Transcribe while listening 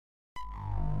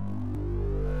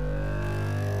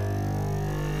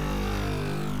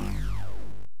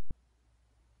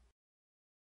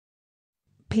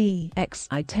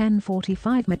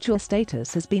PXI-1045 Mature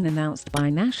Status has been announced by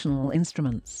National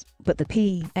Instruments, but the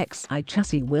PXI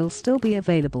chassis will still be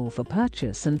available for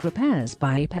purchase and repairs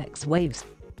by Apex Waves.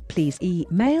 Please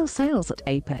email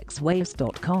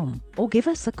sales@apexwaves.com or give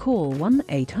us a call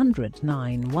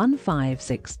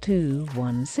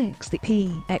 1-800-915-6216. The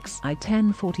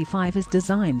PXI-1045 is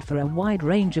designed for a wide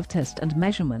range of test and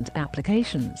measurement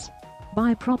applications.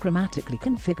 By programmatically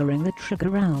configuring the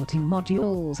trigger routing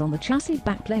modules on the chassis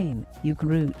backplane, you can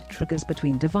route triggers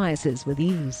between devices with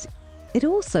ease. It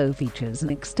also features an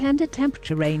extended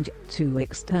temperature range, 2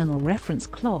 external reference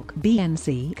clock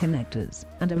BNC connectors,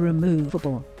 and a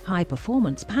removable,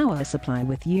 high-performance power supply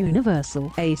with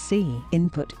universal AC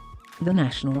input. The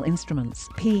National Instruments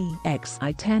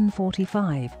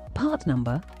PXI-1045, part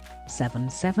number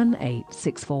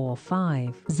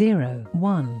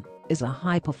 7786450-1, is a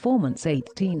high-performance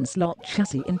 18-slot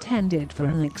chassis intended for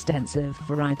an extensive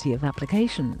variety of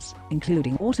applications,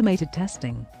 including automated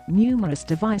testing, numerous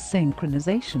device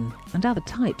synchronization, and other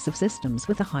types of systems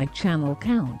with a high channel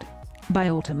count.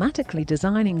 By automatically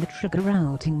designing the trigger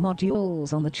routing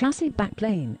modules on the chassis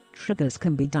backplane, triggers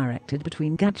can be directed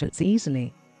between gadgets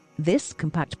easily. This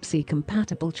compact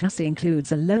PXI-compatible chassis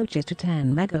includes a low jitter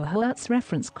 10 MHz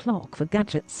reference clock for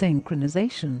gadget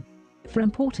synchronization. For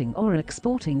importing or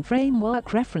exporting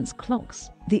framework reference clocks,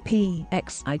 the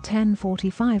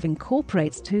PXI-1045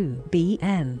 incorporates 2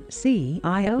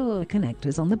 BNC/I/O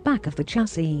connectors on the back of the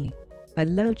chassis. A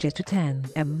low jitter 10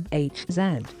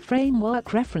 MHz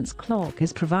framework reference clock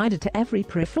is provided to every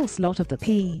peripheral slot of the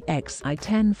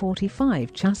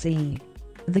PXI-1045 chassis.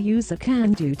 The user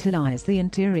can utilize the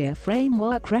interior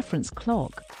framework reference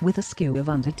clock, with a skew of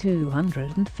under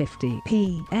 250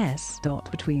 ps.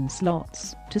 between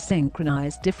slots, to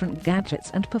synchronize different gadgets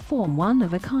and perform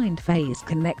one-of-a-kind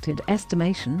phase-connected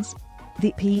estimations.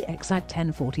 The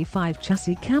PXI-1045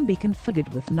 chassis can be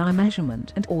configured with NI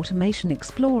Measurement and Automation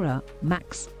Explorer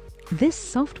Max. This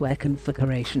software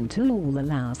configuration tool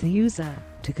allows the user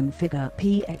to configure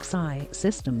PXI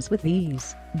systems with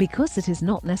ease, because it is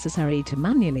not necessary to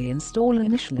manually install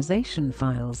initialization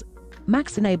files.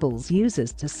 Max enables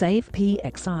users to save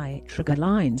PXI trigger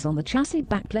lines on the chassis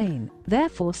backplane,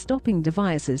 therefore stopping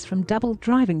devices from double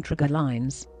driving trigger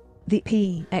lines. The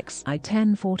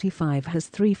PXI-1045 has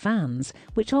 3 fans,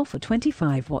 which offer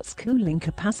 25 watts cooling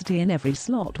capacity in every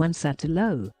slot when set to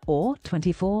low, or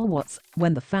 24 watts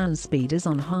when the fan speed is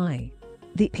on high.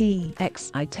 The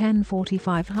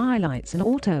PXI-1045 highlights an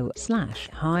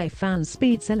auto/high fan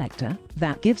speed selector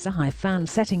that gives a high fan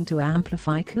setting to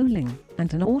amplify cooling,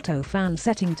 and an auto fan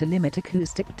setting to limit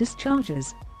acoustic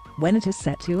discharges. When it is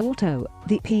set to auto,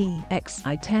 the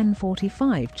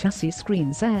PXI-1045 chassis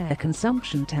screens air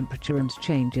consumption temperature and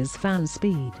changes fan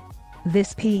speed.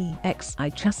 This PXI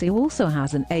chassis also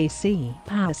has an AC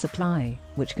power supply,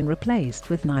 which can be replaced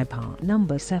with NI part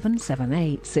number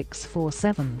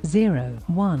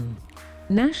 7786470-1.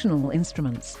 National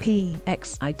Instruments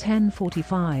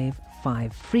PXI-1045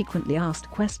 5 Frequently Asked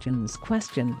Questions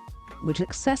Question: which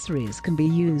accessories can be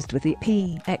used with the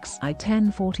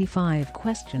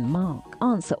PXI-1045 ?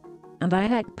 Answer: and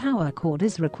IAC power cord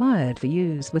is required for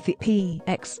use with the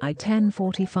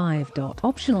PXI-1045.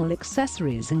 Optional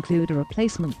accessories include a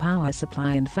replacement power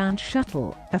supply and fan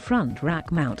shuttle, a front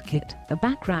rack mount kit, a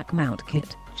back rack mount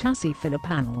kit, chassis filler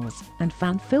panels, and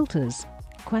fan filters.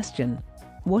 Question: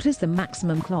 what is the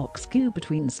maximum clock skew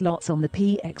between slots on the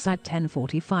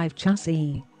PXI-1045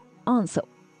 chassis? Answer: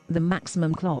 the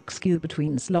maximum clock skew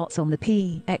between slots on the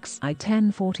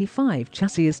PXI-1045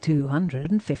 chassis is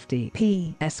 250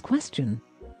 ps. Question: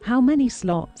 how many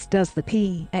slots does the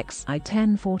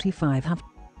PXI-1045 have?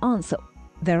 Answer: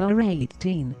 there are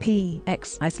 18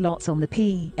 PXI slots on the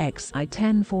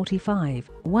PXI-1045,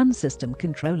 1 system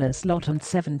controller slot and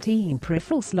 17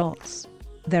 peripheral slots.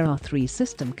 There are 3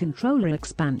 system controller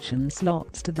expansion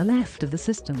slots to the left of the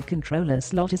system controller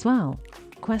slot as well.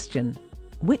 Question: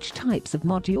 which types of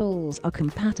modules are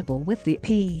compatible with the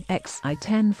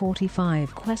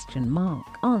PXI-1045?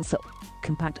 Answer: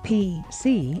 compact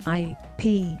PCI,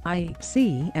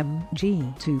 PICMG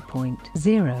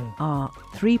 2.0 R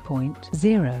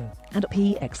 3.0, and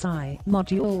PXI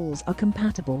modules are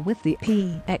compatible with the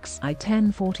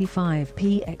PXI-1045.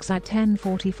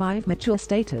 PXI-1045 Mature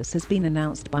Status has been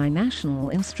announced by National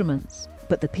Instruments,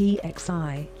 but the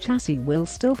PXI chassis will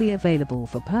still be available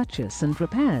for purchase and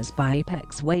repairs by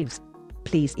Apex Waves.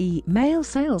 Please email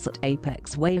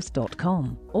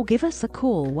sales@apexwaves.com or give us a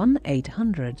call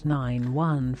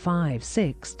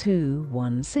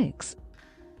 1-800-915-6216.